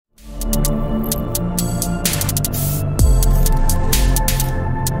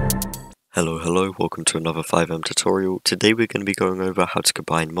Hello, welcome to another FiveM tutorial. Today we're going to be going over how to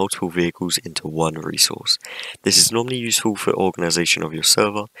combine multiple vehicles into one resource. This is normally useful for organization of your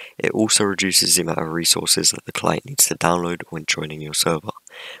server. It also reduces the amount of resources that the client needs to download when joining your server.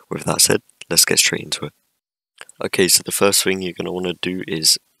 With that said, let's get straight into it. Okay, so the first thing you're going to want to do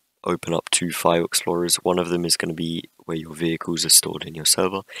is open up two file explorers. One of them is going to be where your vehicles are stored in your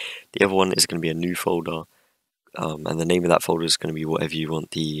server. The other one is going to be a new folder. And the name of that folder is going to be whatever you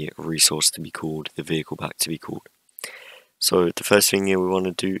want the resource to be called, the vehicle pack to be called. So the first thing here we want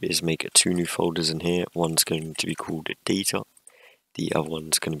to do is make two new folders in here. One's going to be called data, the other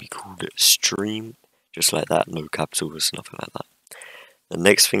one's going to be called stream, just like that, no capitals, nothing like that. The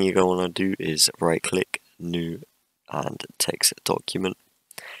next thing you're going to want to do is right click, new, and text document.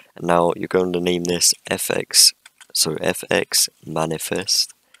 And now you're going to name this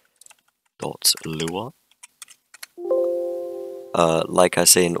fxmanifest.lua. Like I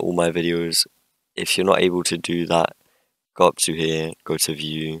say in all my videos, if you're not able to do that, go up to here, go to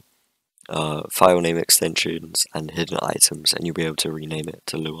view, file name extensions and hidden items, and you'll be able to rename it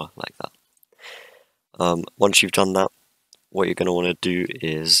to Lua like that. Once you've done that, what you're going to want to do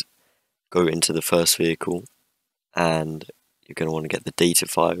is go into the first vehicle, and you're going to want to get the data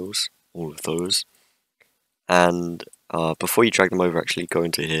files, all of those, and before you drag them over, actually go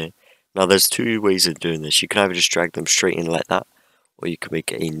into here. Now there's two ways of doing this. You can either just drag them straight in like that, or you can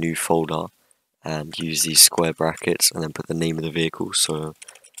make a new folder and use these square brackets and then put the name of the vehicle, so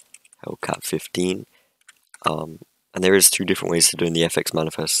Hellcat 15. And there is two different ways to doing the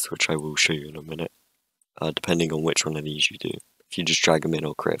fxmanifest, which I will show you in a minute, depending on which one of these you do. If you just drag them in,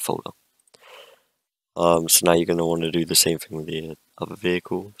 or create a folder. So now you're going to want to do the same thing with the other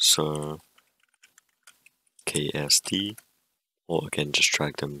vehicle, so KSD, or again just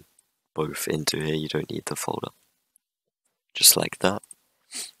drag them both into here, you don't need the folder. Just like that.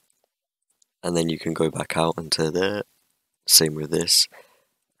 And then you can go back out into there, same with this.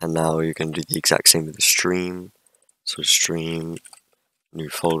 And now you're going to do the exact same with the stream. So stream, new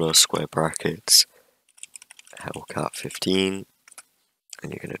folder, square brackets, Hellcat 15.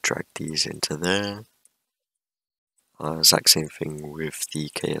 And you're going to drag these into there. Exact same thing with the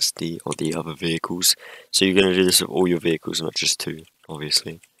KSD or the other vehicles. So you're going to do this with all your vehicles, not just two,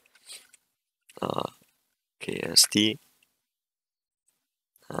 obviously. KSD.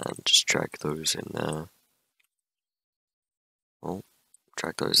 And just drag those in there. Oh,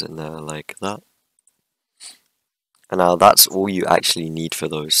 drag those in there like that. And now that's all you actually need for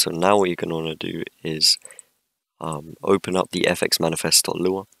those. So now what you're going to want to do is open up the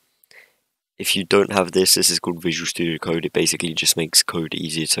fxmanifest.lua. If you don't have this, this is called Visual Studio Code. It basically just makes code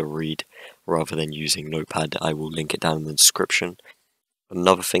easier to read rather than using Notepad. I will link it down in the description.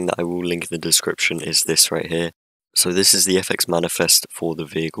 Another thing that I will link in the description is this right here. So this is the fxmanifest for the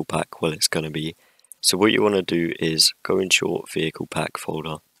vehicle pack, well it's going to be. So what you want to do is go into your vehicle pack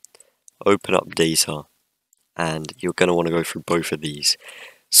folder, open up data, and you're going to want to go through both of these.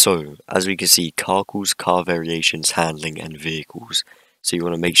 So as we can see, carcols, car variations, handling, and vehicles. So you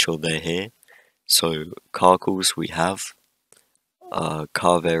want to make sure they're here. So carcols we have,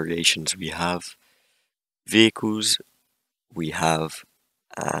 car variations we have, vehicles we have,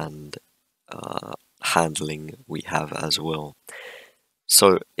 and handling we have as well.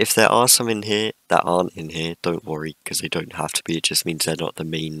 So if there are some in here that aren't in here, don't worry, because they don't have to be. It just means they're not the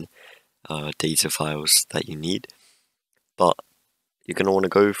main data files that you need. But you're going to want to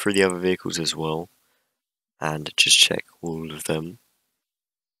go through the other vehicles as well and just check all of them.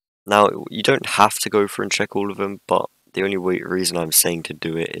 Now you don't have to go through and check all of them, but the only reason I'm saying to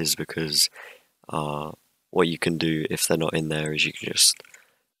do it is because what you can do if they're not in there is you can just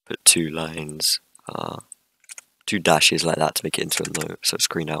put two lines, two dashes like that to make it into a note, so it's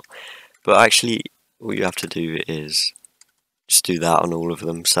green out. But actually, all you have to do is just do that on all of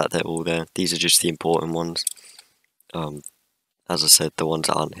them, so that they're all there. These are just the important ones. As I said, the ones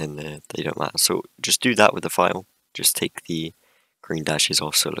that aren't in there, they don't matter. So just do that with the file. Just take the green dashes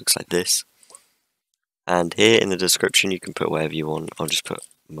off so it looks like this. And here in the description, you can put whatever you want. I'll just put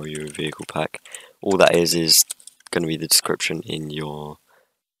Moyo vehicle pack. All that is going to be the description in your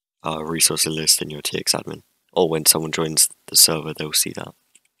resources list in your txadmin. Or when someone joins the server, they'll see that.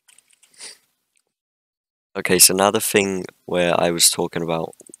 Okay, so now the thing where I was talking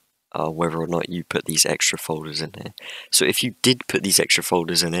about whether or not you put these extra folders in here. So if you did put these extra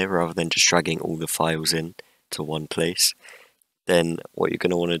folders in here, rather than just dragging all the files in to one place, then what you're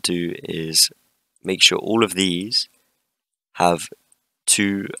going to want to do is make sure all of these have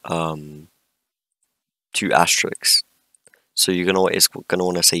two asterisks. So you're going to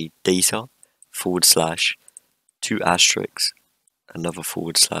want to say data / 2 asterisks, another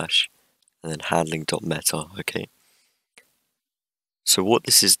 / and then handling.meta, okay? So what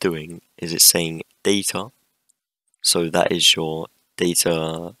this is doing is it's saying data, so that is your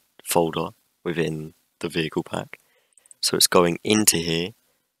data folder within the vehicle pack. So it's going into here,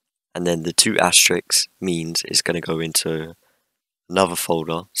 and then the 2 asterisks means it's going to go into another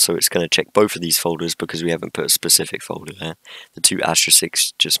folder, so it's going to check both of these folders because we haven't put a specific folder there. The 2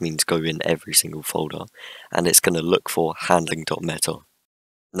 asterisks just means go in every single folder, and it's going to look for handling.meta.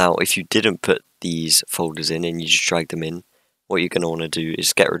 Now, if you didn't put these folders in and you just drag them in, what you're going to want to do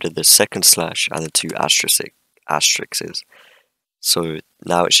is get rid of the second slash and the 2 asterisks. So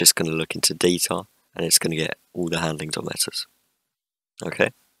now it's just going to look into data, and it's going to get all the handling.metas.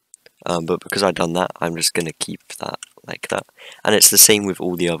 Okay? But because I've done that, I'm just going to keep that like that. And it's the same with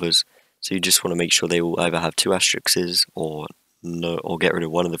all the others. So you just want to make sure they all either have 2 asterisks or no, or get rid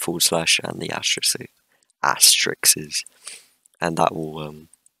of one of the forward slash and the asterisks, and that will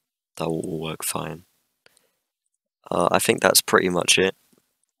all work fine. I think that's pretty much it.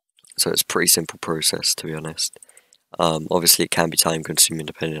 So it's a pretty simple process, to be honest. Obviously, it can be time consuming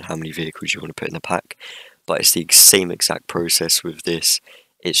depending on how many vehicles you want to put in the pack, but it's the same exact process with this.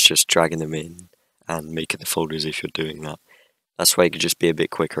 It's just dragging them in and making the folders if you're doing that. That's why it could just be a bit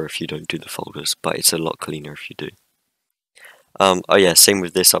quicker if you don't do the folders, but it's a lot cleaner if you do. Oh yeah, same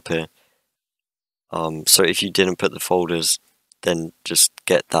with this up here. So if you didn't put the folders, then just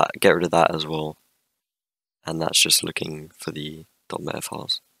get rid of that as well. And that's just looking for the .meta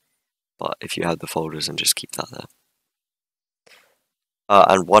files. But if you have the folders, then just keep that there.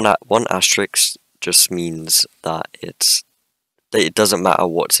 And one asterisk just means that it doesn't matter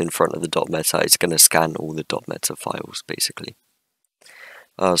what's in front of the .meta, it's going to scan all the .meta files, basically.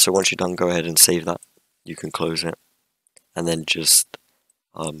 So once you're done, go ahead and save that. You can close it, and then just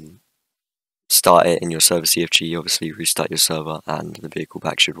start it in your server CFG, obviously restart your server, and the vehicle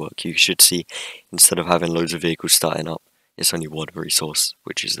pack should work. You should see, instead of having loads of vehicles starting up, it's only one resource,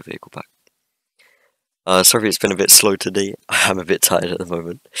 which is the vehicle pack. Sorry it's been a bit slow today, I'm a bit tired at the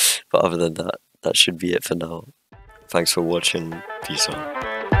moment, but other than that, that should be it for now. Thanks for watching, peace out.